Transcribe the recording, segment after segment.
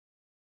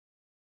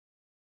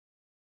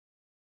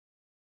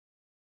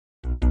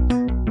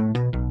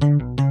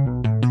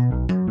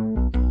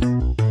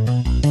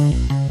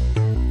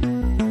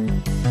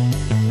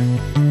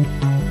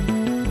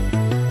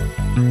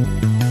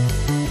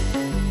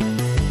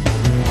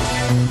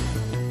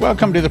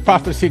Welcome to the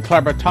Prophecy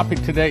Club. Our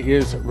topic today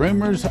is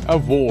rumors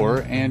of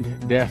war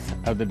and death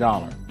of the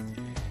dollar.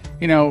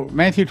 You know,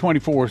 Matthew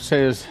 24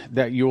 says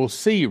that you'll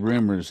see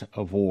rumors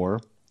of war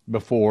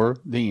before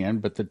the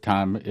end, but the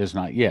time is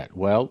not yet.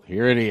 Well,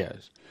 here it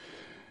is.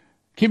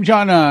 Kim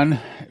Jong Un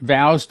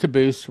vows to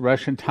boost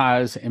Russian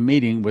ties in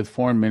meeting with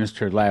Foreign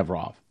Minister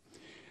Lavrov.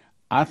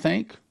 I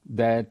think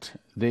that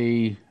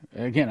I'm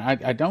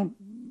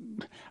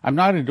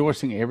not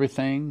endorsing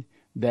everything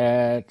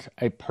that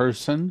a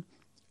person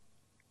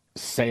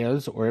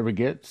says or ever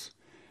gets,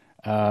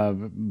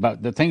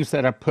 but the things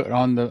that I put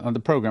on the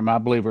program, I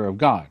believe are of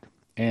God.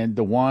 And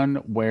the one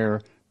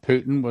where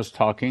Putin was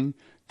talking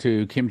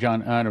to Kim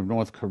Jong Un of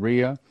North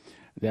Korea,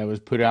 that was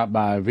put out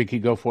by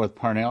Vicky Goforth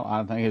Parnell,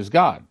 I think is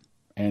God.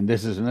 And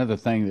this is another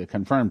thing that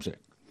confirms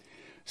it.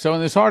 So in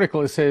this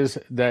article, it says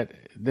that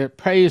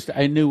praised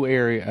a new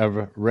area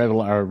of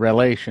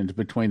relations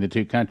between the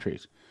two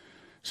countries.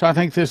 So I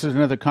think this is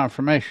another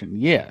confirmation.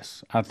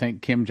 Yes, I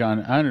think Kim Jong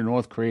Un of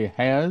North Korea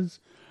has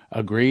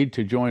agreed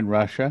to join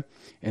Russia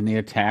in the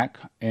attack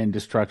and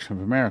destruction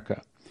of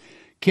America.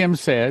 Kim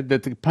said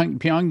that the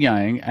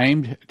Pyongyang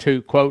aimed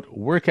to, quote,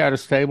 work out a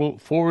stable,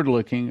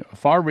 forward-looking,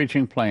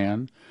 far-reaching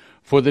plan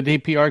for the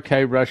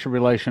DPRK-Russia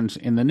relations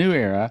in the new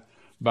era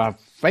by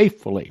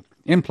faithfully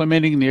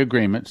implementing the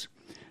agreements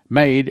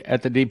made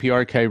at the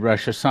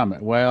DPRK-Russia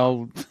summit.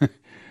 Well,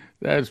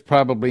 that's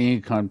probably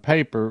ink on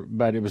paper,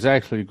 but it was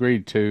actually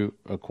agreed to,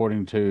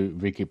 according to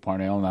Vicky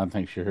Parnell, and I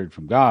think she heard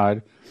from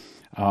God,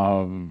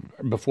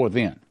 before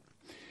then.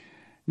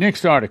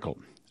 Next article.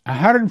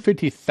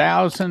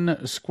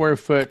 150,000 square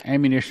foot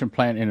ammunition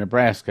plant in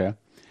Nebraska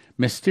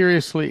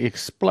mysteriously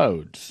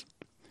explodes.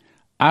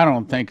 I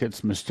don't think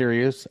it's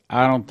mysterious.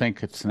 I don't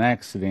think it's an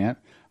accident.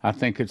 I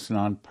think it's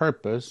on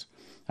purpose.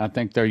 I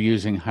think they're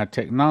using high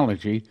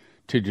technology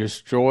to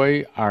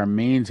destroy our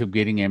means of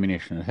getting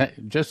ammunition.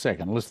 Just a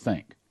second, let's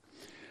think.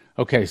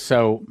 Okay,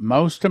 so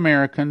most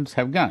Americans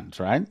have guns,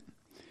 right?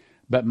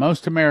 But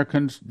most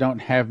Americans don't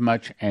have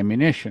much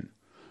ammunition.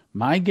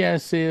 My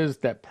guess is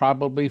that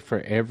probably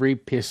for every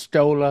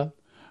pistola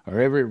or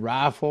every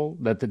rifle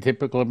that the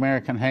typical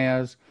American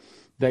has,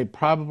 they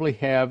probably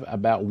have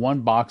about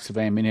one box of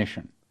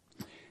ammunition.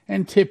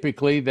 And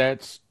typically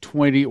that's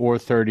 20 or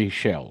 30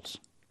 shells.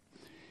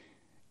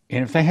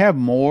 And if they have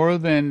more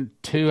than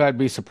two, I'd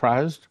be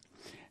surprised.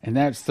 And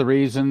that's the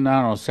reason, I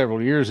don't know,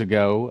 several years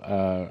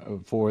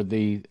ago, for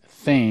the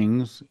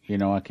things,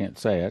 I can't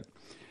say it,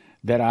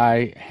 that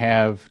I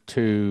have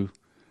to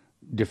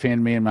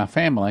defend me and my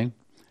family,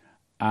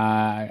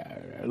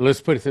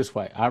 let's put it this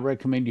way. I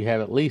recommend you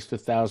have at least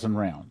 1,000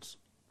 rounds,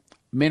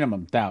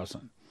 minimum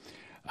 1,000.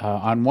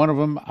 On one of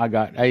them, I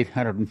got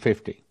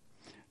 850.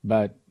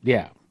 But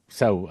yeah,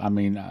 so I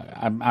mean,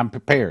 I'm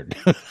prepared.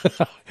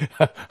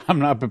 I'm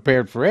not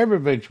prepared for every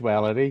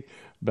eventuality,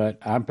 but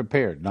I'm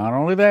prepared. Not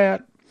only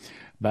that,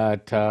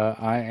 but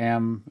I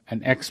am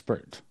an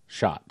expert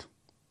shot.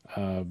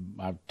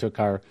 I took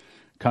our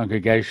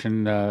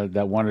congregation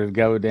that wanted to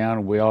go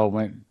down. We all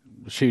went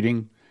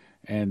shooting,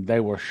 and they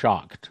were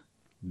shocked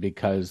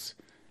because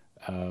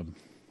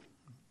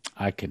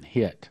I can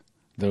hit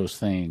those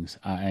things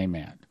I aim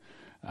at.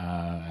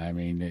 I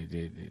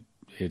mean,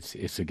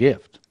 it's a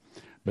gift.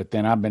 But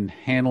then I've been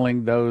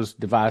handling those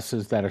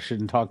devices that I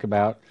shouldn't talk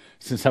about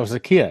since I was a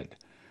kid,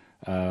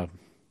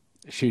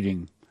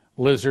 shooting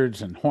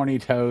lizards and horny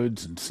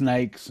toads and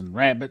snakes and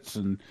rabbits,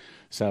 and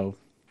so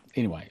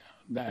anyway.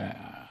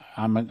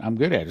 I'm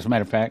good at it. As a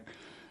matter of fact,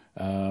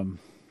 I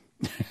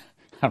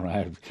don't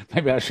know,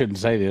 maybe I shouldn't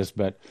say this,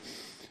 but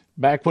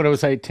back when I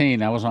was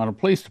 18, I was on a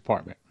police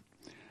department.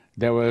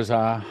 There was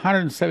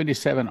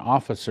 177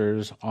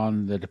 officers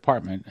on the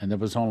department, and there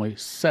was only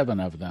 7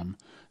 of them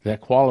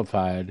that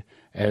qualified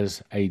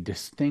as a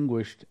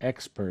distinguished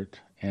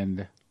expert,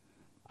 and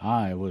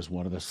I was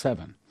one of the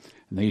 7.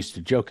 And they used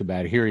to joke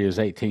about it. Here he is,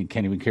 18,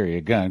 can't even carry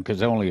a gun,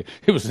 because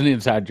it was an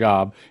inside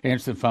job,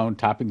 answering the phone,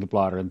 typing the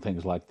blotter, and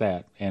things like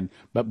that.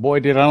 But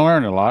boy, did I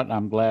learn a lot.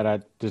 I'm glad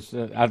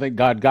I think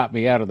God got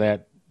me out of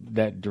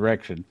that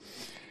direction.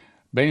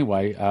 But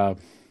anyway,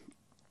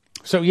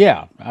 so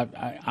yeah,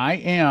 I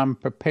am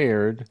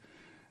prepared.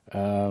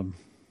 I'm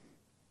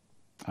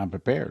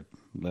prepared.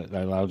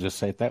 I'll just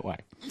say it that way.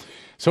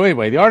 So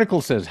anyway, the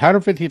article says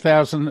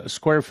 150,000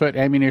 square foot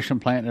ammunition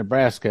plant in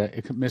Nebraska,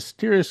 it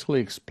mysteriously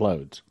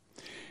explodes.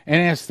 And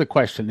asks the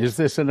question, is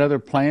this another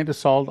planned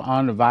assault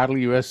on vital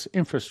U.S.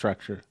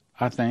 infrastructure?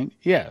 I think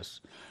yes.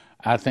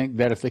 I think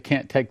that if they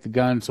can't take the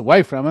guns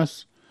away from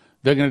us,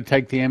 they're going to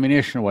take the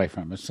ammunition away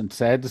from us. And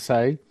sad to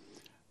say,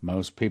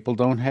 most people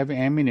don't have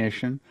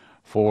ammunition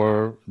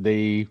for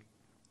the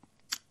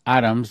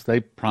items they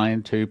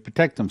plan to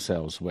protect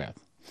themselves with.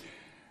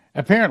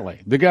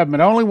 Apparently, the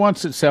government only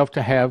wants itself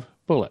to have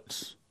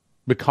bullets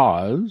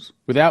because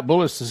without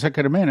bullets, the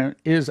Second Amendment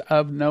is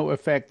of no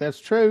effect. That's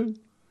true.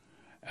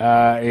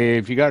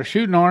 If you got a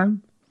shooting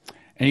arm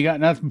and you got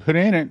nothing put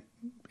in it,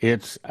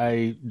 it's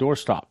a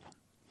doorstop.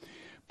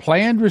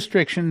 Planned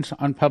restrictions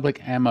on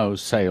public ammo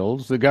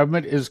sales. The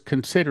government is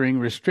considering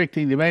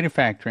restricting the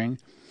manufacturing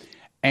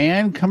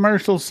and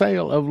commercial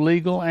sale of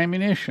legal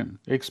ammunition.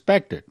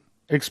 Expect it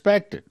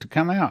to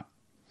come out.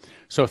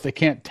 So if they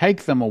can't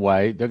take them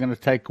away, they're going to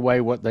take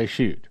away what they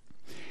shoot.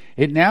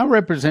 It now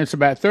represents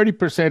about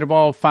 30% of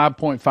all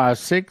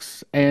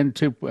 5.56 and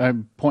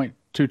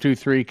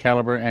 2.223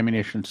 caliber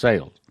ammunition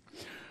sales.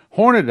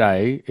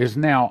 Hornady is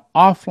now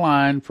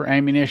offline for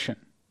ammunition.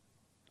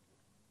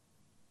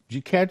 Did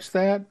you catch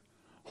that?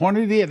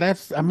 Hornady,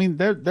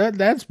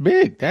 that's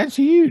big. That's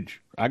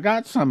huge. I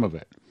got some of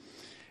it.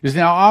 Is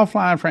now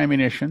offline for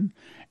ammunition,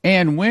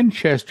 and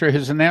Winchester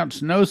has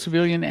announced no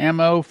civilian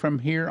ammo from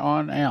here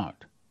on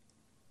out.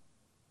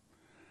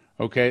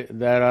 Okay,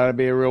 that ought to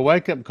be a real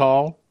wake-up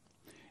call.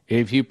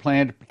 If you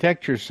plan to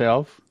protect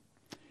yourself,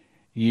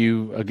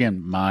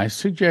 my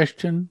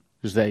suggestion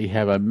is that you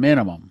have a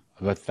minimum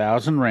of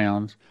 1,000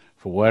 rounds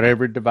for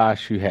whatever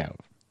device you have.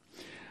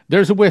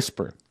 There's a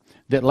whisper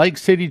that Lake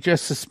City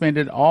just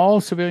suspended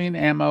all civilian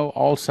ammo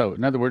also.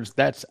 In other words,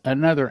 that's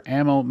another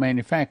ammo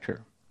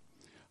manufacturer.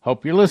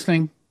 Hope you're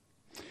listening.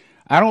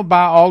 I don't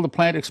buy all the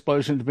plant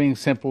explosions being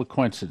simple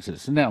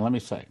coincidences. Now, let me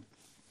say,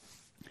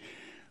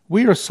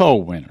 we are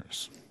soul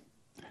winners.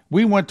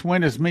 We want to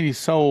win as many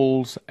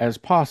souls as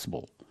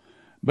possible.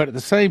 But at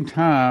the same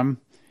time,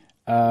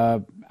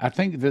 I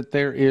think that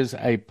there is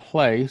a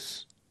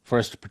place for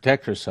us to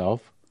protect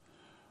ourselves.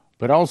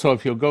 But also,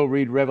 if you'll go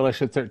read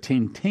Revelation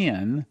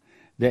 13:10,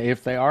 that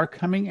if they are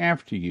coming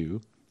after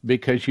you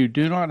because you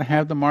do not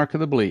have the mark of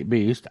the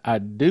beast, I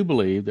do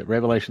believe that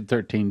Revelation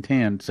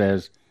 13:10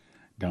 says,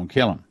 don't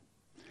kill them.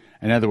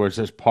 In other words,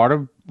 as part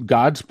of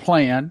God's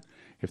plan,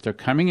 if they're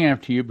coming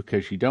after you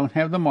because you don't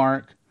have the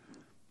mark,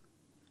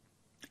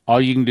 all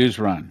you can do is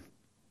run.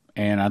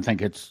 And I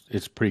think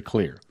it's pretty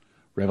clear.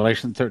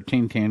 Revelation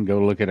 13:10, go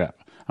look it up.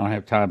 I don't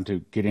have time to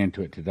get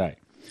into it today.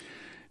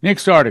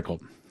 Next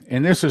article,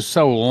 and this is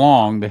so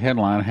long, the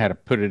headline, I had to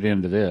put it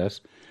into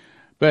this.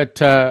 But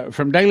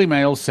from Daily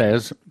Mail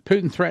says,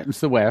 Putin threatens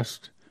the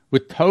West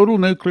with total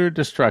nuclear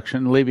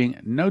destruction, leaving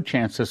no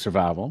chance of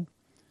survival.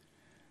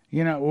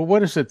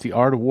 What is it? The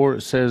Art of War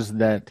says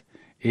that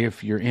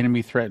if your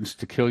enemy threatens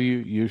to kill you,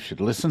 you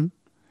should listen.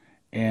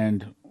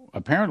 And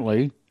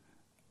apparently,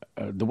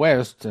 the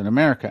West and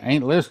America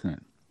ain't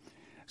listening.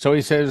 So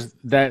he says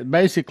that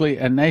basically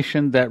a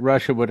nation that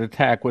Russia would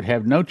attack would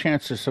have no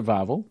chance of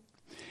survival.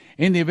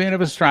 In the event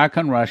of a strike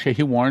on Russia,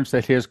 he warns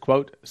that his,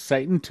 quote,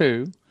 Satan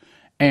II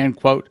and,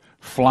 quote,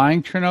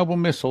 flying Chernobyl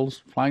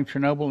missiles,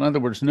 in other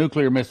words,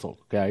 nuclear missiles,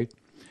 okay,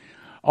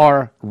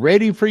 are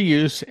ready for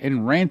use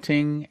in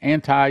ranting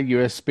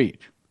anti-U.S.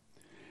 speech.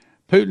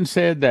 Putin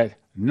said that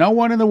no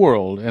one in the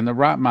world in the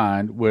right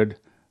mind would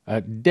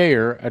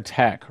dare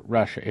attack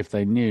Russia if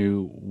they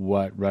knew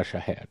what Russia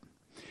had.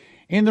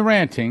 In the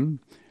ranting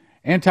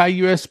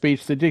anti-U.S.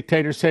 speech, the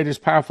dictator said his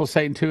powerful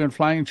Satan II and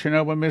flying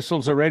Chernobyl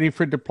missiles are ready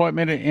for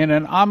deployment in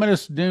an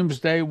ominous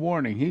doomsday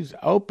warning. He's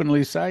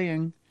openly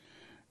saying,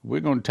 we're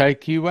going to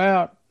take you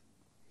out.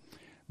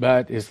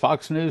 But is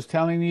Fox News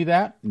telling you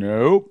that?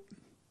 Nope.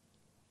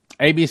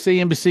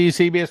 ABC, NBC,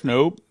 CBS?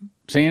 Nope.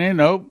 CNN?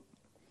 Nope.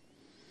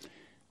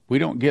 We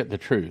don't get the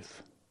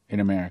truth in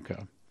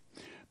America.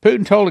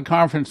 Putin told a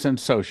conference in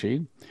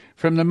Sochi,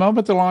 from the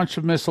moment the launch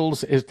of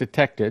missiles is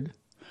detected,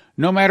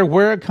 no matter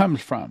where it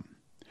comes from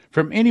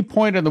any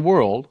point in the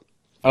world,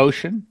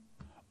 ocean,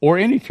 or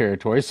any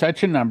territory,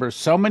 such a number,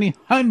 so many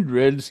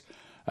hundreds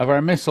of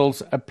our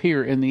missiles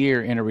appear in the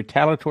air in a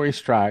retaliatory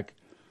strike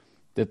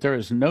that there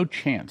is no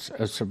chance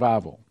of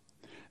survival.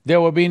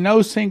 There will be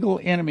no single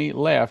enemy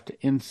left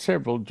in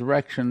several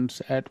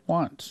directions at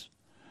once.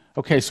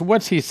 Okay, so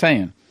what's he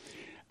saying?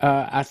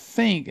 I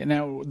think,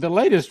 now, the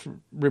latest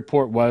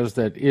report was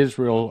that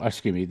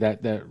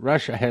that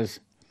Russia has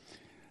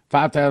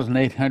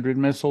 5,800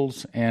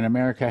 missiles, and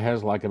America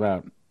has like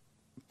about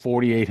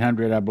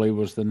 4,800, I believe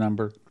was the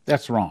number.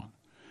 That's wrong.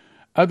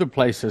 Other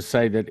places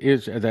say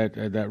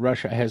that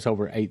Russia has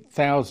over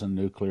 8,000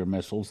 nuclear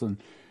missiles,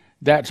 and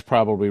that's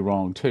probably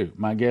wrong too.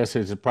 My guess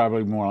is it's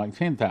probably more like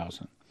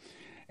 10,000.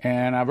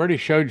 And I've already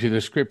showed you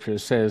the scripture that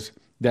says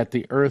that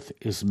the earth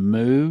is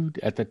moved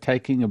at the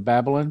taking of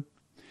Babylon,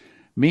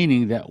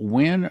 meaning that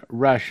when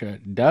Russia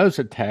does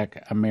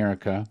attack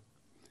America,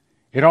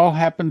 it all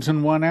happens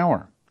in 1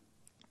 hour.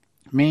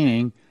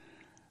 Meaning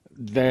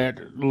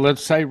that,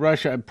 let's say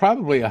Russia,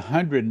 probably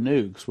 100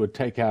 nukes would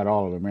take out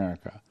all of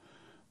America.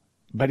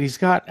 But he's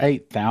got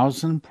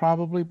 8,000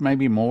 probably,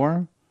 maybe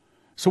more.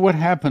 So what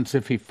happens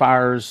if he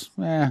fires,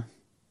 let's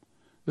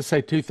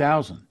say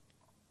 2,000?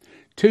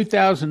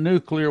 2,000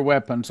 nuclear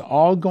weapons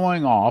all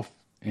going off,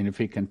 and if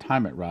he can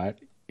time it right,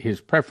 his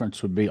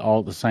preference would be all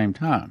at the same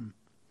time.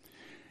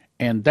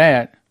 And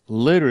that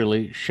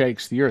literally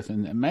shakes the earth.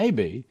 And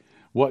maybe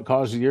what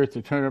causes the earth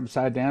to turn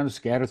upside down and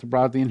scatter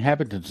abroad the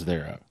inhabitants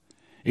thereof.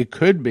 It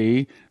could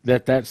be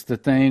that that's the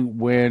thing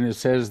when it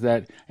says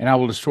that, and I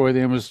will destroy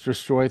them as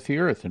destroyeth the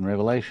earth in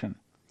Revelation.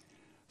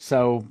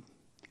 So,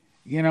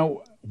 we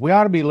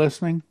ought to be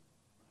listening,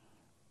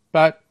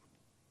 but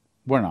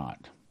we're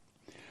not.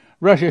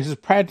 Russia has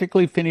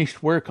practically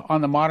finished work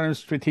on the modern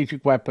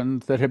strategic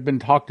weapons that have been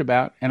talked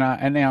about and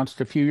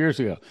announced a few years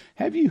ago.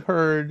 Have you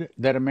heard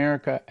that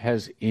America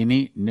has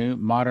any new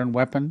modern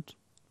weapons?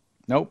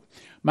 Nope.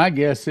 My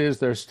guess is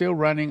they're still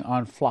running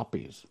on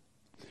floppies.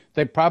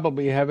 They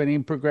probably haven't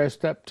even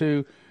progressed up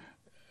to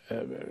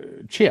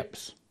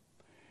chips.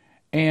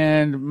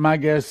 And my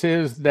guess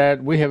is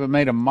that we haven't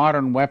made a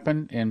modern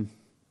weapon in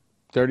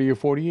 30 or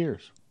 40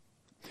 years.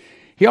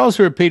 He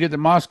also repeated that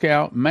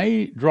Moscow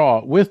may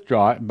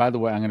withdraw. By the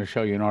way, I'm going to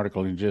show you an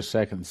article in just a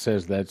second that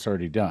says that's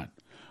already done.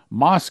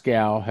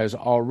 Moscow has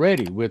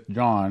already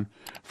withdrawn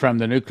from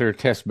the Nuclear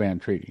Test Ban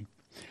Treaty.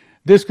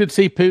 This could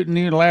see Putin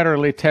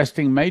unilaterally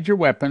testing major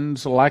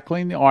weapons, likely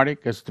in the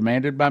Arctic, as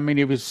demanded by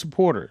many of his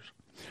supporters.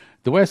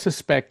 The West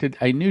suspected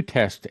a new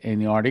test in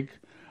the Arctic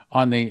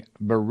on the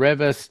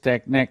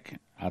Berevesteknik,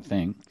 I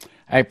think,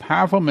 a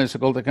powerful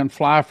missile that can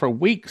fly for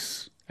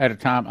weeks at a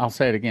time. I'll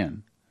say it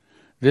again.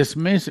 This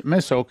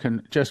missile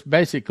can just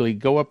basically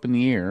go up in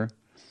the air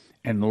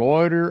and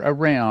loiter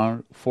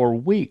around for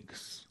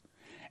weeks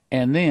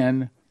and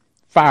then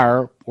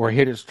fire or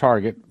hit its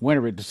target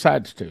whenever it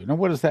decides to. Now,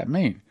 what does that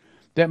mean?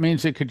 That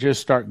means it could just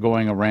start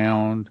going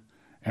around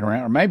and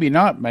around, or maybe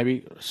not,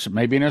 maybe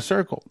in a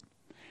circle.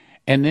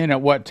 And then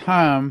at what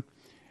time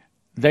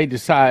they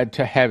decide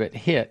to have it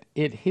hit,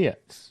 it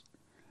hits.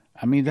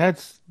 I mean,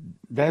 that's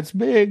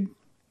big.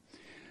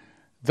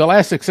 The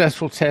last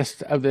successful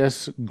test of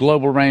this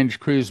global-range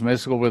cruise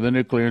missile with a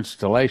nuclear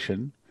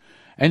installation,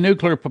 a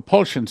nuclear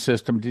propulsion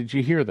system, did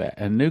you hear that?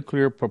 A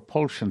nuclear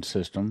propulsion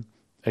system,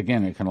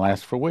 again, it can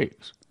last for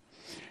weeks,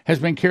 has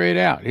been carried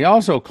out. He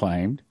also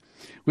claimed,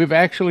 we've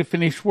actually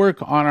finished work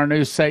on our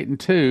new Satan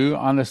II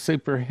on the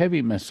Super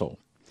Heavy missile.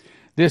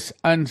 This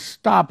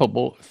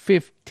unstoppable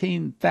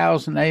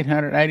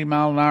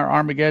 15,880-mile-an-hour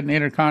Armageddon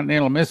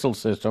intercontinental missile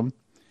system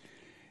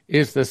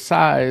is the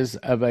size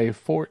of a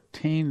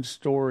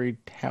 14-story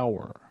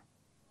tower.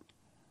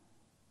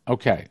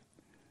 Okay.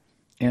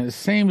 And it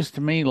seems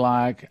to me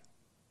like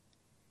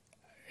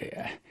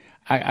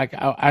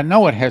I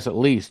know it has at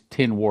least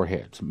 10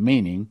 warheads,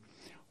 meaning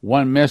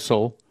one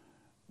missile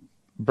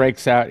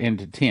breaks out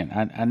into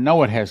 10. I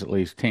know it has at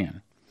least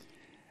 10.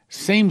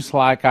 Seems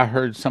like I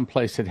heard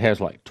someplace it has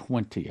like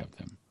 20 of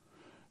them.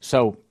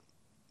 So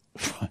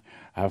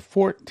a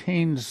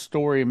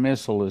 14-story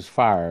missile is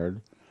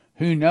fired.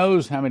 Who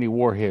knows how many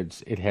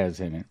warheads it has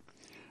in it?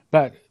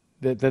 But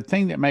the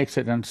thing that makes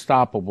it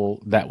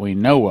unstoppable that we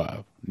know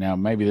of, now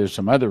maybe there's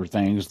some other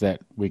things that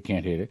we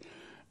can't hit it,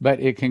 but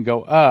it can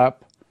go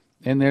up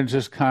and then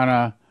just kind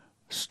of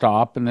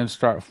stop and then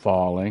start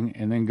falling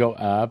and then go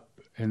up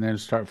and then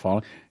start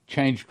falling,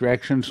 change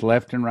directions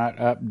left and right,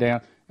 up,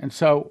 down. And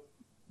so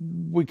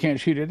we can't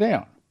shoot it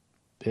down.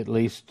 At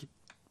least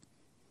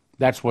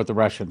that's what the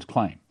Russians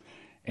claim.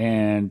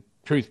 And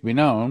truth be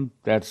known,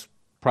 that's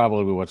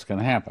probably what's going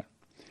to happen.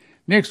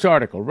 Next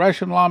article,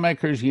 Russian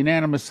lawmakers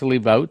unanimously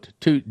vote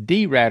to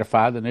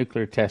de-ratify the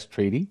Nuclear Test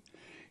Treaty.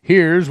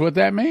 Here's what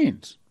that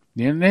means.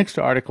 The next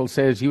article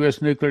says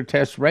U.S. nuclear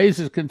test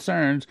raises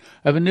concerns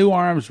of a new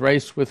arms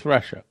race with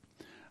Russia.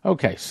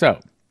 Okay, so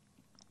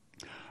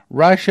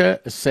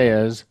Russia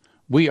says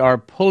we are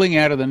pulling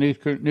out of the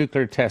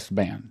nuclear test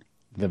ban.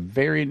 The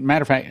very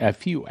matter of fact, a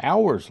few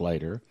hours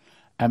later,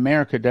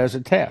 America does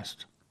a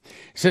test.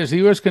 It says the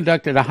U.S.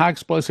 conducted a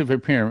high-explosive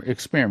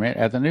experiment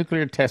at the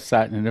nuclear test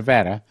site in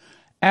Nevada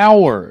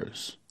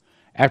hours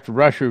after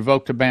Russia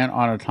revoked a ban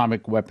on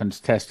atomic weapons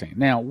testing.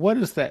 Now, what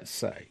does that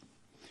say?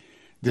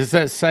 Does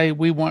that say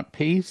we want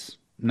peace?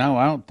 No,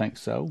 I don't think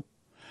so.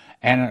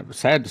 And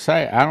sad to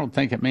say, I don't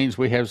think it means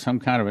we have some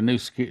kind of a new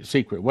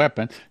secret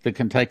weapon that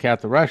can take out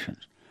the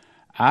Russians.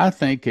 I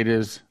think it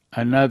is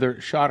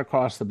another shot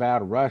across the bow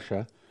to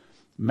Russia,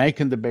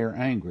 making the bear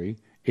angry.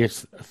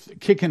 It's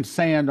kicking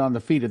sand on the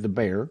feet of the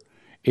bear.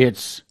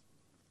 It's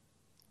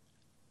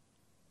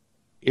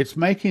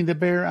making the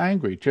bear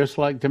angry, just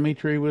like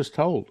Dmitry was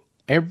told.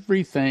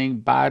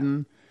 Everything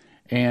Biden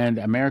and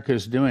America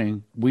is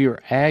doing, we are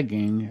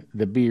egging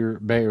the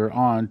bear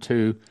on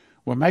to,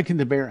 we're making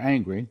the bear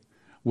angry.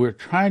 We're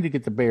trying to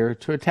get the bear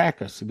to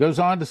attack us. It goes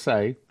on to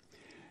say,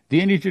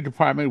 the Energy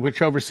Department,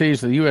 which oversees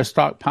the U.S.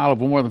 stockpile of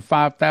more than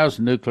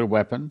 5,000 nuclear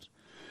weapons,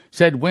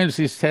 said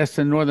Wednesday's tests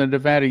in northern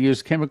Nevada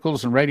used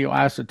chemicals and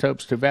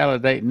radioisotopes to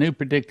validate new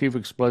predictive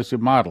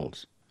explosive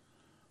models.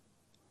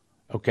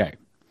 Okay.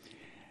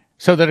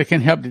 So that it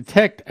can help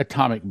detect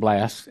atomic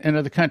blasts in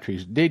other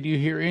countries. Did you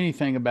hear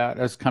anything about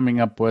us coming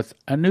up with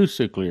a new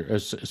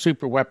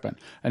super weapon,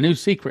 a new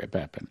secret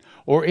weapon,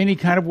 or any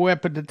kind of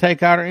weapon to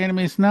take out our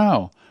enemies?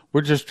 No.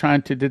 We're just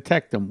trying to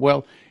detect them.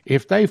 Well,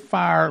 if they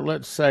fire,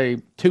 let's say,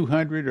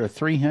 200 or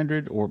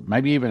 300 or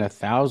maybe even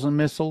 1,000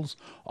 missiles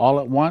all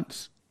at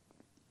once,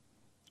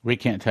 we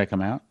can't take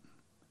them out.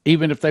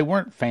 Even if they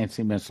weren't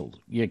fancy missiles,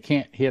 you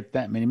can't hit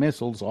that many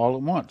missiles all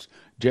at once.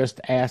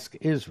 Just ask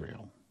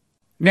Israel.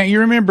 Now, you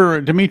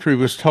remember Dmitry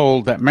was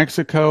told that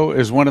Mexico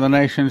is one of the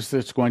nations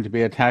that's going to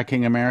be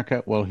attacking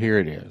America? Well, here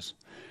it is.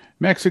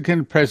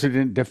 Mexican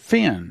president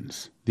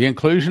defends the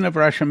inclusion of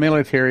Russian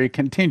military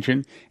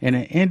contingent in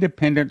an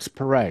independence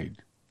parade.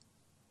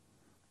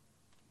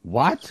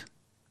 What?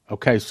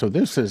 Okay, so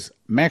this is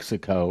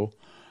Mexico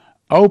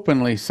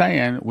openly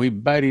saying we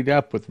buddied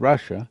up with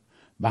Russia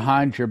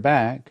behind your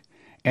back.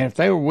 And if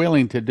they were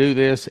willing to do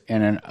this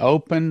in an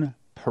open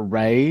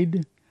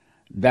parade,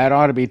 that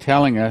ought to be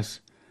telling us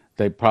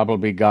they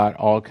probably got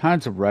all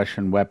kinds of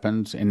Russian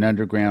weapons in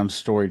underground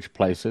storage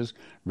places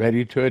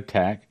ready to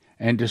attack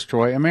and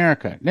destroy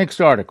America.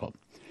 Next article.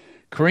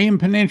 Korean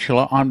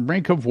Peninsula on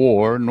brink of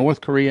war,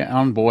 North Korea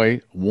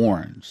envoy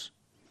warns.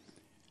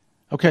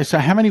 Okay, so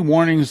how many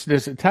warnings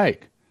does it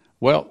take?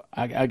 Well,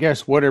 I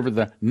guess whatever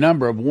the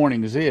number of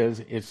warnings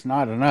is, it's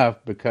not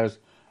enough because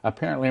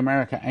apparently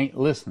America ain't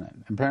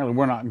listening. Apparently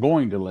we're not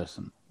going to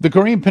listen. The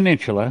Korean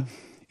Peninsula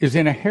is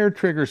in a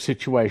hair-trigger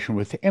situation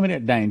with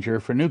imminent danger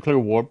for nuclear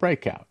war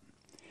breakout.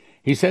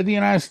 He said the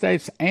United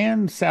States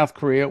and South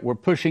Korea were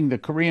pushing the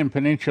Korean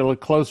Peninsula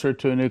closer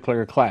to a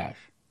nuclear clash.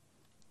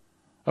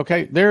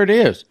 Okay, there it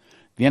is.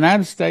 The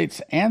United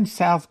States and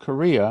South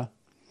Korea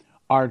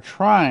are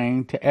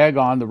trying to egg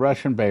on the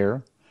Russian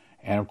bear,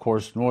 and of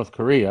course North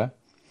Korea,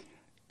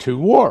 to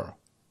war.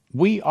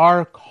 We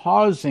are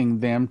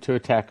causing them to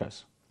attack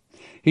us.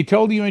 He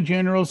told the UN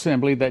General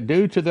Assembly that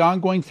due to the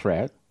ongoing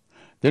threat,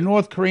 the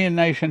North Korean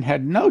nation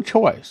had no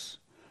choice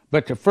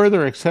but to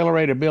further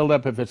accelerate a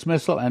buildup of its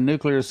missile and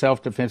nuclear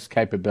self-defense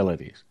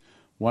capabilities.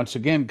 Once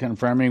again,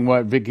 confirming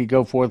what Vicky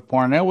Goforth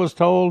Parnell was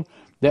told,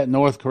 that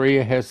North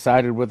Korea has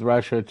sided with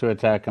Russia to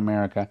attack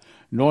America.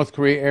 North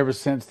Korea, ever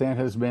since then,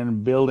 has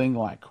been building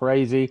like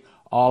crazy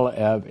all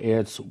of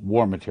its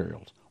war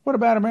materials. What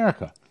about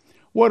America?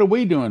 What are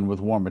we doing with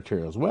war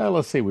materials? Well,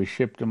 let's see. We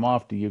shipped them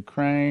off to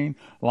Ukraine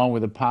along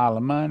with a pile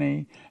of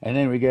money, and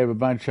then we gave a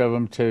bunch of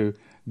them to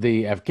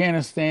the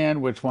Afghanistan,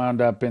 which wound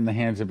up in the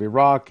hands of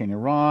Iraq and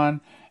Iran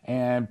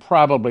and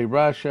probably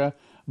Russia.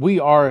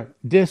 We are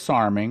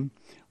disarming.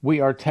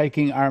 We are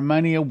taking our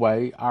money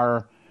away.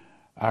 Our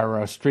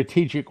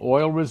strategic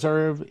oil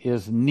reserve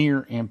is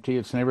near empty.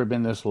 It's never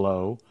been this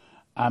low.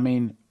 I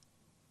mean,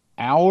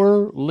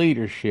 our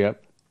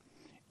leadership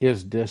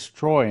is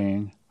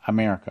destroying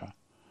America.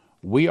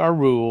 We are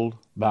ruled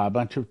by a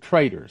bunch of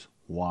traitors.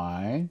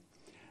 Why?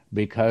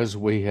 Because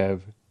we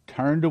have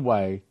turned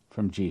away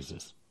from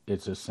Jesus.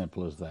 It's as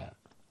simple as that.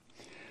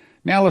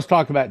 Now let's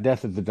talk about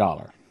death of the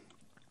dollar.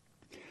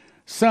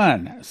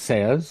 Sun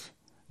says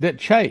that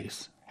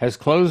Chase has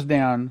closed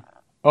down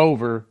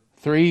over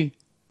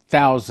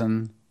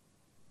 3,000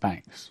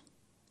 banks.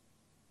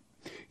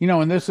 You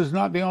know, and this is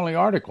not the only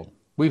article.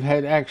 We've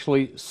had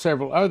actually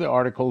several other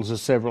articles of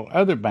several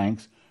other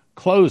banks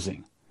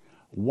closing.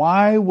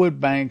 Why would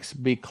banks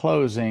be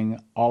closing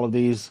all of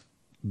these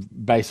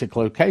basic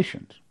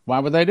locations? Why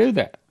would they do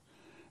that?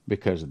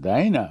 Because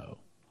they know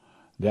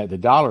that the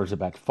dollar is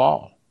about to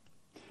fall.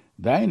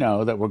 They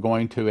know that we're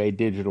going to a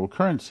digital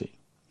currency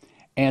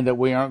and that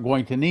we aren't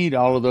going to need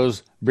all of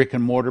those brick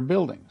and mortar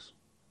buildings.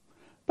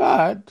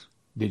 But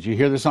did you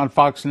hear this on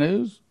Fox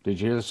News? Did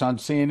you hear this on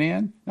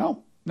CNN?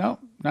 No, none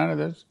of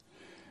this.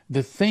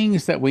 The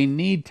things that we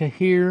need to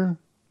hear,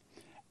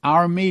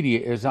 our media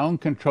is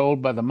owned,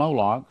 controlled by the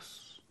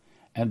Molochs,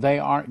 and they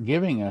aren't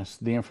giving us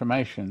the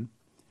information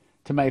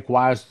to make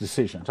wise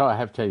decisions. Oh, I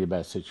have to tell you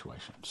about a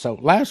situation. So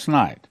last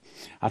night,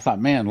 I thought,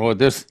 man, Lord,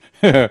 this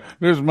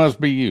this must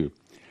be you.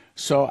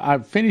 So I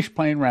finished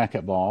playing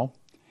racquetball,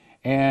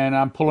 and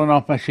I'm pulling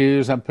off my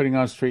shoes. I'm putting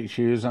on street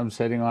shoes. I'm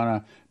sitting on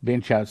a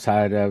bench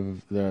outside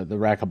of the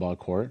racquetball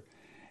court,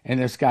 and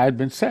this guy had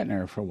been sitting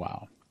there for a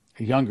while,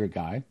 a younger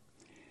guy,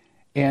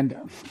 and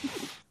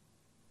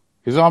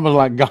it's almost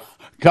like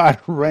God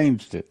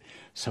arranged it.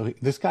 So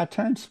this guy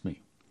turns to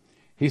me.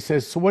 He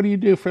says, so what do you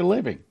do for a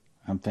living?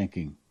 I'm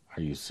thinking,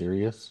 are you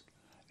serious?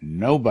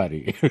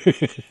 Nobody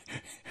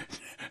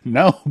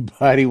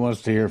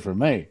wants to hear from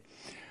me.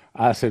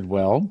 I said,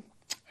 well,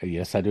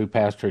 yes, I do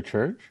pastor a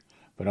church,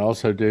 but I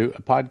also do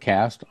a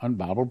podcast on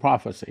Bible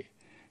prophecy.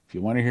 If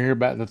you want to hear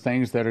about the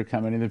things that are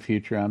coming in the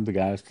future, I'm the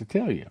guy to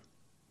tell you.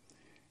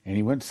 And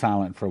he went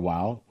silent for a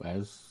while,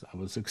 as I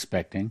was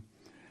expecting.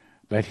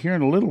 But here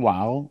in a little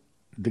while,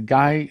 the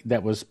guy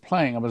that was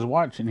playing, I was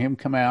watching him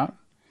come out.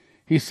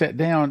 He sat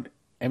down,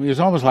 and it was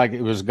almost like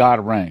it was God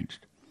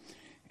arranged.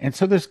 And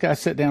so this guy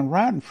sat down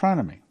right in front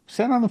of me,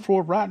 sat on the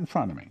floor right in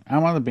front of me.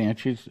 I'm on the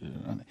bench,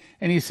 and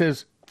he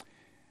says,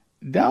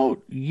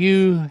 don't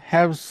you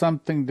have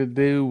something to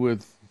do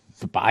with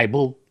the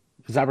Bible,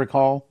 as I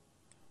recall?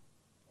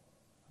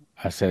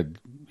 I said,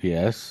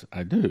 yes,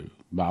 I do,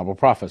 Bible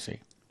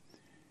prophecy.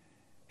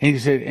 And he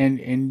said,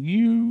 and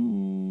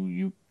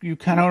you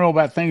kind of know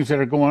about things that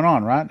are going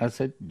on, right? I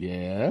said,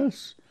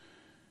 yes.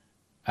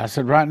 I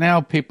said, right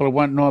now people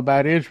want to know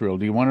about Israel.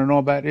 Do you want to know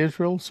about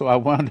Israel? So I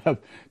wound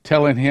up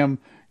telling him,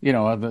 you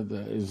know,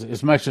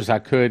 as much as I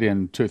could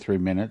in 2 or 3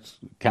 minutes,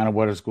 kind of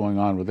what is going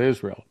on with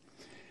Israel.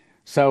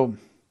 So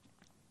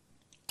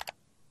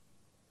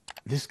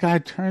this guy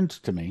turns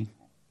to me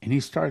and he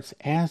starts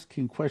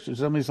asking questions.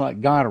 Somebody's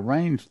like, God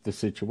arranged the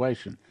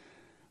situation.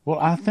 Well,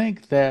 I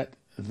think that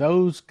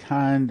those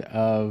kind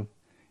of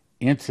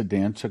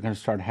incidents are going to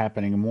start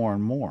happening more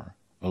and more,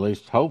 at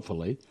least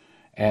hopefully,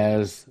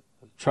 as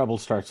trouble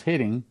starts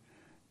hitting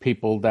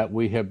people that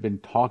we have been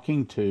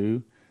talking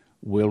to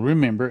will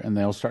remember, and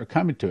they'll start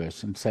coming to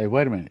us and say,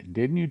 wait a minute,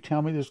 didn't you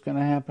tell me this was going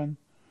to happen?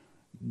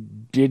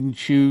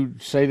 Didn't you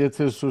say that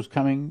this was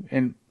coming?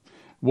 And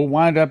we'll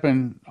wind up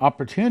in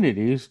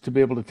opportunities to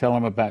be able to tell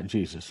them about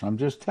Jesus. So I'm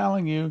just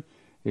telling you,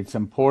 it's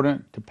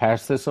important to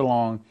pass this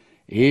along,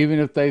 even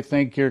if they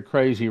think you're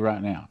crazy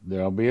right now.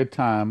 There'll be a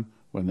time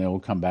when they will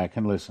come back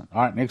and listen.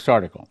 All right, next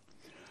article.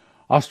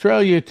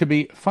 Australia to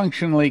be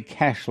functionally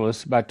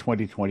cashless by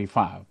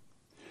 2025.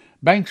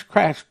 Banks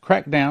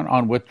crack down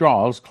on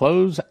withdrawals,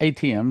 close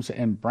ATMs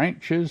and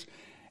branches,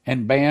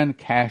 and ban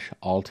cash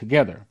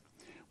altogether,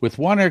 with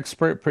one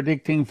expert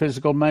predicting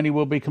physical money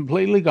will be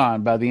completely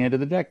gone by the end of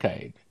the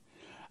decade.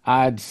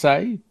 I'd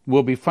say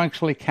we'll be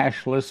functionally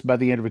cashless by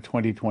the end of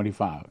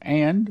 2025,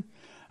 and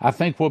I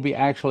think we'll be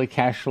actually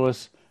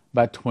cashless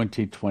by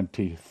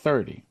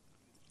 2030,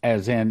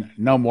 as in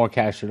no more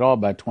cash at all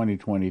by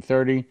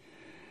 2030.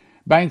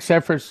 Banks'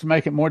 efforts to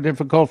make it more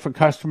difficult for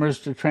customers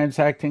to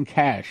transact in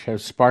cash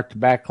have sparked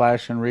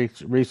backlash in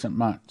recent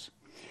months.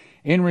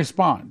 In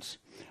response,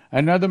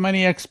 another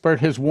money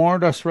expert has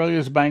warned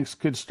Australia's banks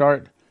could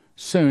start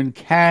soon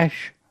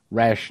cash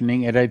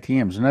rationing at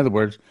ATMs. In other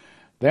words,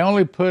 they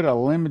only put a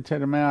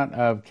limited amount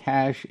of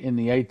cash in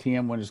the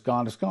ATM. When it's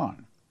gone, it's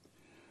gone.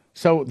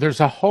 So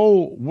there's a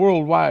whole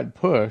worldwide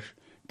push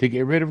to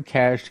get rid of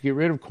cash, to get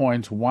rid of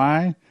coins.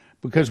 Why?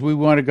 Because we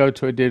want to go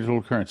to a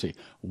digital currency.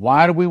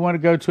 Why do we want to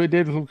go to a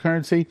digital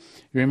currency?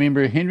 You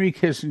remember Henry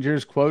Kissinger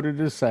is quoted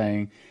as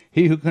saying,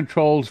 he who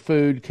controls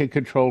food can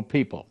control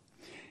people.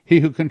 He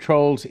who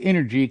controls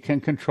energy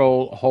can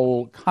control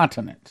whole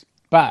continents.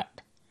 But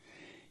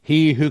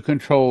he who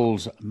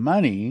controls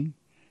money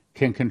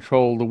can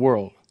control the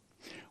world.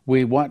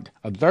 They want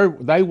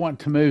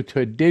to move to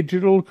a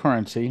digital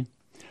currency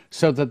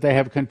so that they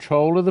have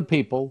control of the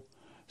people,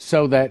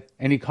 so that,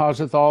 and he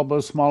causeth all,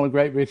 both small and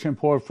great, rich and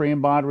poor, free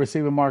and bond,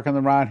 receive a mark on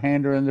the right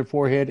hand or in their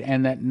forehead,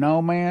 and that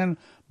no man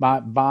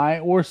might buy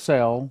or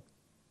sell,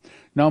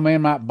 save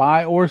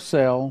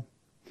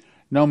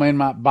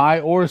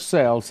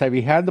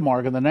he had the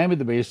mark of the name of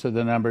the beast or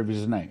the number of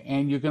his name.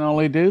 And you can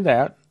only do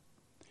that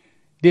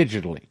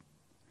digitally.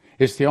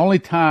 It's the only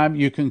time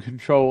you can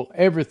control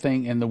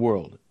everything in the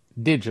world,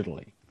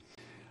 digitally.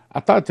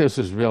 I thought this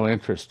was real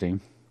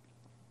interesting.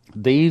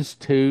 These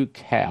two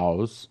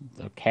calves,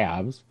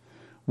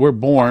 were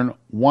born,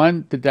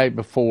 one the day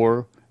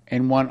before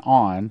and one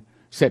on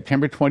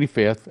September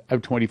 25th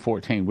of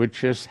 2014,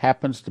 which just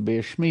happens to be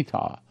a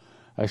Shemitah.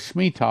 A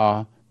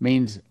Shemitah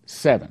means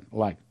 7,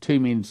 like 2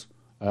 means,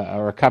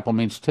 or a couple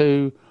means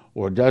 2,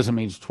 or a dozen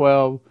means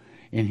 12.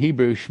 In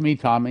Hebrew,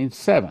 Shemitah means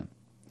 7.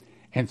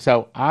 And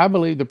so I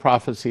believe the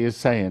prophecy is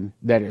saying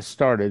that it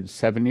started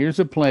 7 years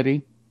of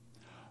plenty,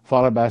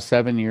 followed by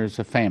 7 years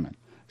of famine.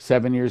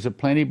 7 years of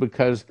plenty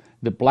because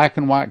the black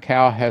and white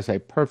cow has a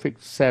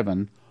perfect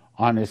 7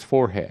 on his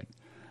forehead.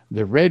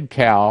 The red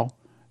cow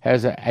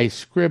has a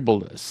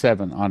scribbled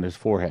 7 on his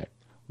forehead.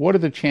 What are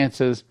the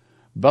chances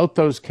both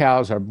those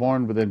cows are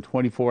born within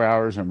 24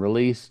 hours and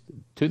released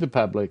to the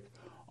public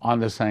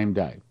on the same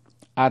day?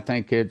 I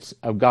think it's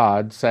of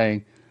God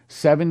saying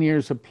 7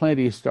 years of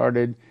plenty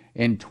started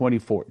in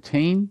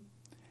 2014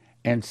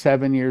 and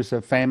 7 years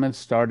of famine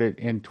started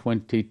in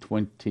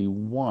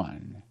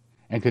 2021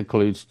 and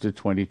concludes to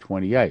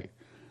 2028.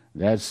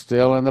 That's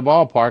still in the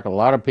ballpark. A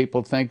lot of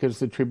people think it's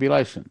the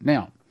tribulation.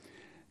 Now,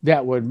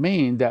 that would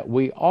mean that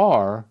we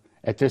are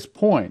at this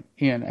point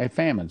in a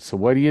famine. So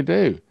what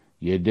do?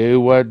 You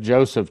do what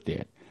Joseph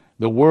did.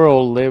 The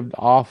world lived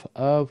off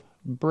of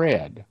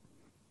bread.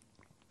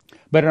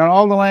 But in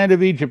all the land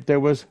of Egypt there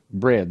was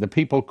bread. The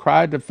people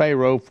cried to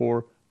Pharaoh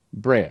for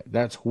bread.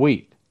 That's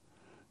wheat.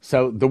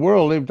 So the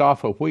world lived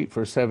off of wheat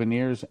for 7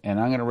 years, and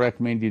I'm going to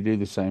recommend you do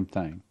the same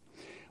thing.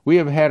 We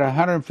have had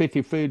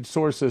 150 food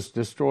sources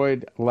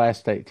destroyed the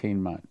last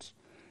 18 months.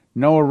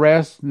 No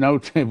arrests,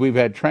 we've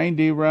had train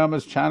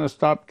derailments, China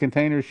stopped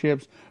container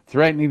ships,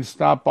 threatening to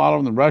stop all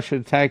of them, Russia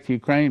attacked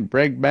Ukraine,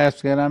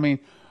 breadbasket. I mean,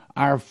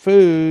 our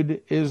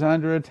food is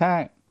under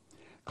attack.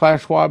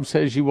 Klaus Schwab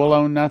says you will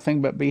own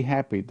nothing but be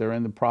happy. They're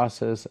in the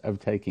process of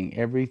taking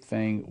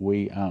everything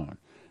we own.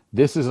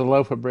 This is a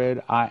loaf of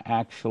bread I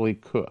actually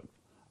cooked.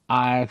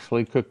 I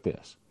actually cooked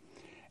this.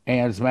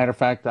 And as a matter of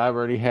fact, I've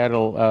already had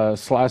a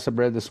slice of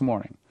bread this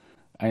morning.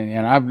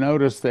 And I've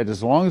noticed that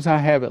as long as I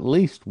have at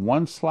least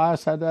one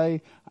slice a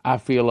day, I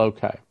feel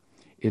okay.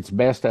 It's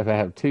best if I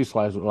have 2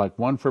 slices, like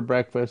one for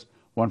breakfast,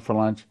 one for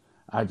lunch.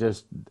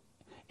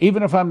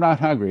 Even if I'm not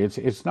hungry,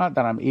 it's not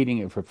that I'm eating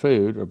it for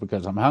food or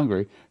because I'm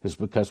hungry. It's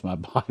because my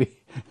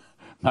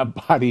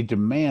body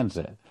demands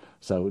it.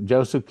 So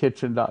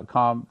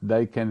josephkitchen.com,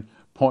 they can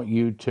point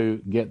you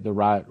to get the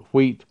right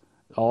wheat,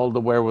 all the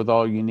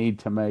wherewithal you need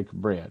to make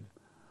bread.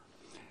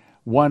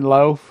 1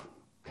 loaf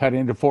cut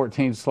into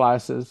 14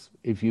 slices.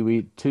 If you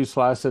eat 2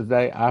 slices a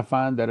day, I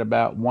find that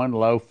about 1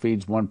 loaf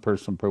feeds 1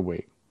 person per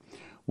week.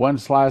 1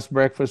 slice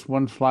breakfast,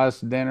 1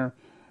 slice dinner,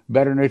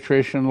 better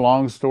nutrition,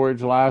 long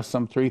storage life,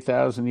 some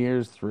 3,000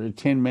 years,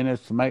 10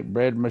 minutes to make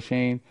bread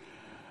machine.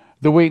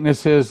 The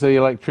weakness is the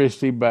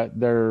electricity, but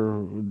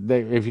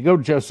if you go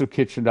to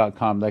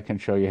josephkitchen.com, they can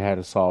show you how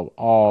to solve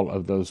all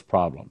of those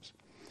problems.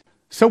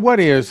 So what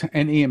is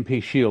an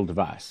EMP shield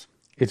device?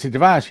 It's a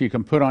device you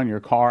can put on your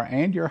car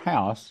and your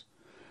house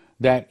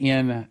that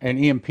in an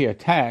EMP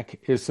attack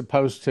is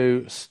supposed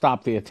to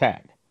stop the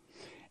attack.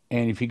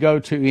 And if you go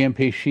to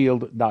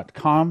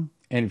empshield.com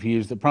and if you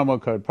use the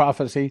promo code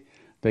prophecy,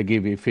 they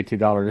give you a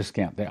 $50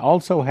 discount. They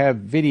also have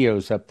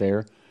videos up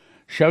there,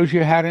 shows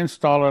you how to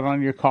install it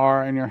on your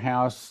car and your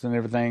house and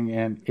everything,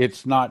 and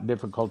it's not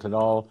difficult at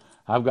all.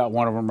 I've got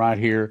one of them right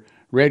here.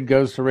 Red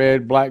goes to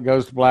red, black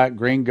goes to black,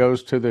 green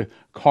goes to the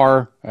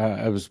car,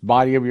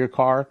 body of your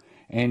car,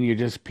 and you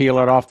just peel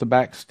it off the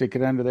back, stick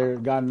it under there.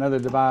 Got another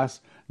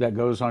device that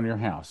goes on your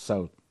house.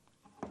 So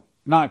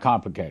not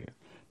complicated.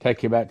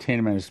 Take you about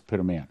 10 minutes to put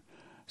them in.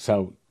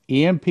 So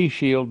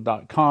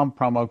empshield.com,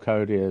 promo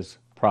code is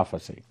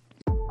prophecy.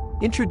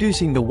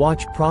 Introducing the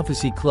Watch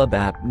Prophecy Club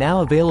app,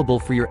 now available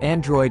for your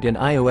Android and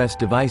iOS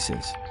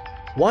devices.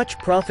 Watch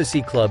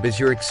Prophecy Club is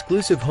your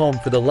exclusive home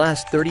for the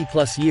last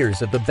 30-plus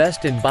years of the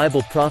best in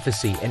Bible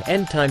prophecy and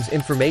end times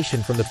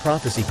information from the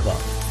Prophecy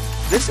Club.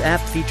 This app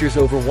features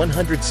over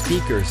 100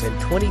 speakers and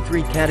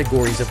 23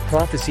 categories of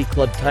Prophecy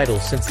Club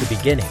titles since the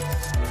beginning.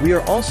 We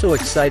are also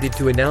excited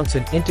to announce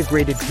an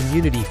integrated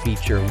community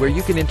feature where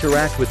you can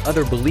interact with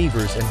other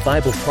believers and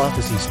Bible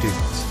prophecy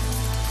students.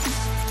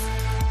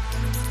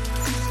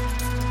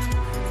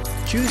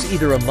 Choose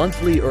either a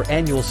monthly or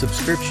annual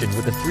subscription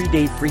with a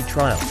 3-day free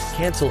trial.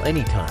 Cancel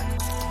anytime.